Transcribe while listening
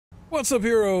What's up,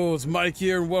 heroes? Mike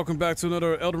here, and welcome back to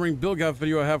another Elden Ring build guide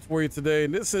video I have for you today.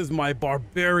 And this is my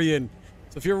Barbarian.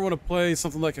 So if you ever want to play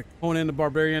something like a Conan the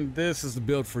Barbarian, this is the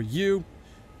build for you.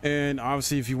 And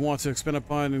obviously, if you want to expand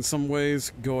upon it in some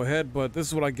ways, go ahead. But this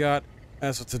is what I got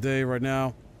as of today, right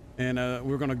now. And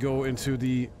we're going to go into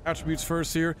the attributes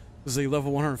first here. This is a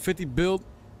level 150 build.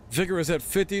 Vigor is at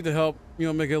 50 to help, make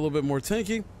it a little bit more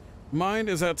tanky. Mind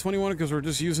is at 21 because we're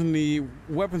just using the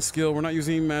weapon skill. We're not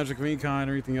using any magic of any kind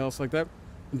or anything else like that.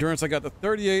 Endurance, I got the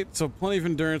 38, so plenty of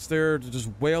endurance there to just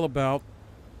wail about.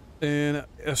 And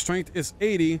strength is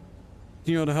 80,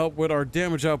 to help with our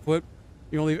damage output.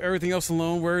 You're gonna leave everything else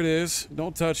alone where it is.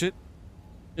 Don't touch it,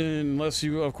 unless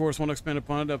you, of course, want to expand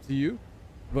upon it. Up to you.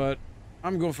 But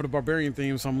I'm going for the Barbarian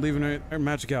theme, so I'm leaving it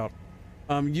magic out.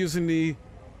 I'm using the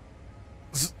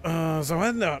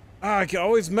I can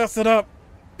always mess it up.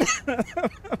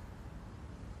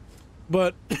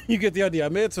 But you get the idea. I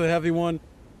made it to a heavy one.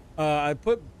 I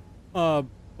put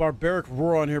Barbaric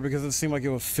Roar on here because it seemed like it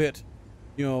would fit,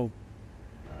 the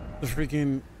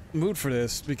freaking mood for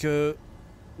this. Because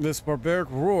this Barbaric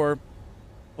Roar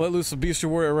let loose the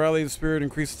bestial warrior, rally the spirit,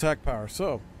 increase attack power.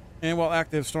 So, and while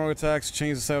active, strong attacks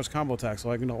change the savage combo attacks. So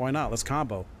why not? Let's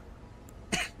combo.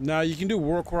 Now you can do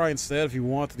War Cry instead if you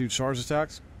want to do charge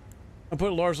attacks. I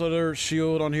put a large letter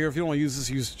shield on here. If you don't want to use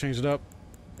this, change it up.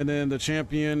 And then the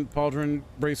champion, pauldron,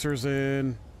 bracers,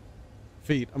 and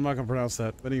feet. I'm not going to pronounce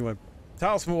that. But anyway,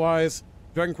 talisman-wise,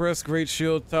 Dragon Crest, great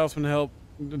shield, talisman to help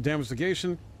damage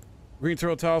negation. Green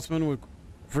Turtle talisman with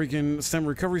freaking stem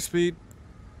recovery speed.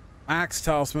 Axe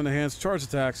talisman, enhanced charge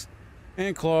attacks.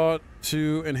 And claw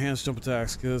to enhance jump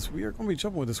attacks, because we are going to be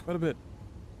jumping with this quite a bit.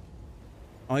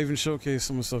 I'll even showcase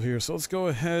some of the stuff here. So let's go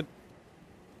ahead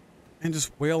and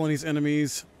just wail on these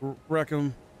enemies, wreck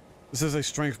them. This is a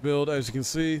strength build, as you can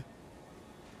see.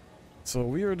 So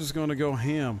we are just going to go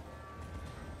ham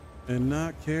and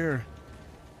not care.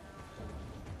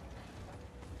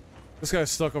 This guy's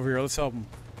stuck over here. Let's help him.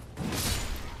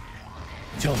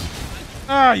 Kill him.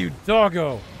 Ah, you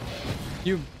doggo.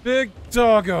 You big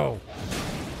doggo.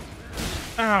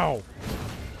 Ow.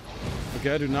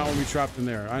 Okay, I do not want to be trapped in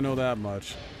there. I know that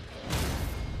much.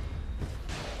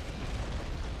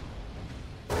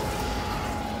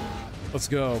 Let's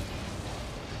go.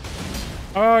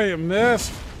 Oh, you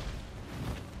missed.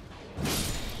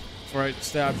 That's right,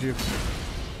 stabbed you.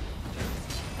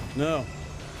 No.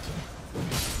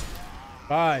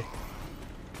 Bye.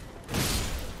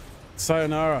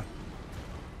 Sayonara.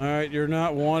 Alright, you're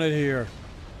not wanted here.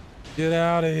 Get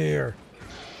out of here.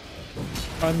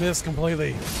 I missed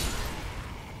completely.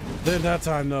 Didn't that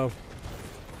time, though.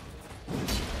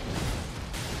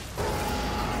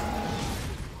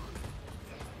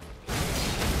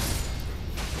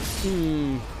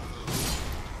 I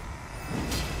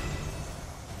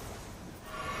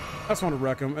just want to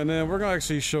wreck them, and then we're gonna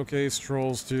actually showcase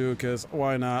trolls too, because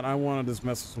why not? I wanted to just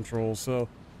mess with some trolls. So,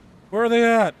 where are they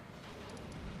at?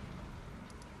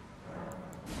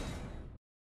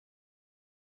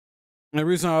 And the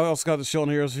reason I also got the shield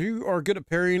in here is if you are good at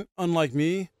parrying, unlike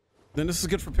me, then this is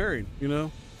good for parrying.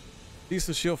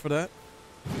 Decent shield for that.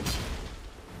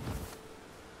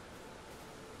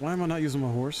 Why am I not using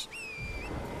my horse?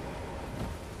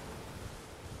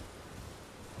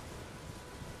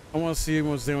 I want to see how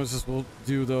much damage this will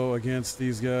do, though, against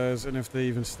these guys, and if they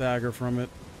even stagger from it.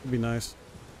 It'd be nice.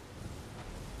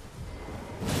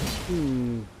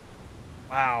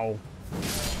 Wow.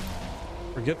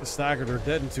 Forget the stagger. They're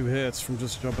dead in 2 hits from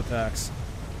just jump attacks.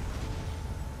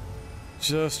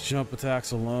 Just jump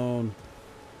attacks alone.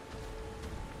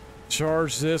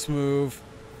 Charge this move.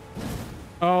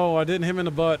 Oh, I didn't hit him in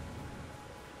the butt.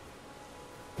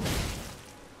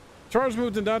 Charge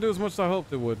move did not do as much as I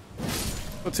hoped it would.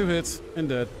 But 2 hits and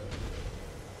dead.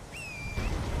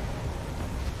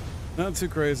 Not too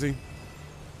crazy.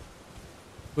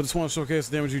 But just want to showcase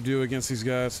the damage you do against these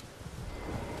guys.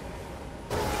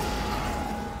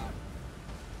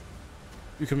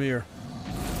 You come here.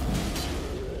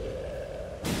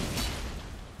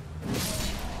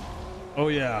 Oh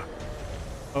yeah.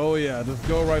 Oh yeah. Just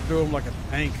go right through them like a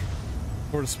tank,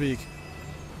 so to speak.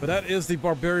 But that is the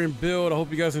Barbarian build. I hope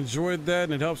you guys enjoyed that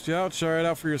and it helps you out. Try it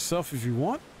out for yourself if you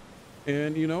want.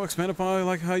 And, expand upon it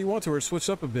like how you want to, or switch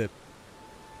up a bit.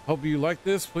 Hope you like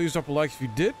this. Please drop a like if you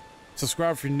did.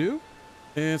 Subscribe if you're new.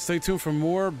 And stay tuned for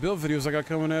more build videos I got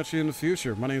coming at you in the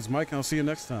future. My name is Mike, and I'll see you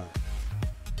next time.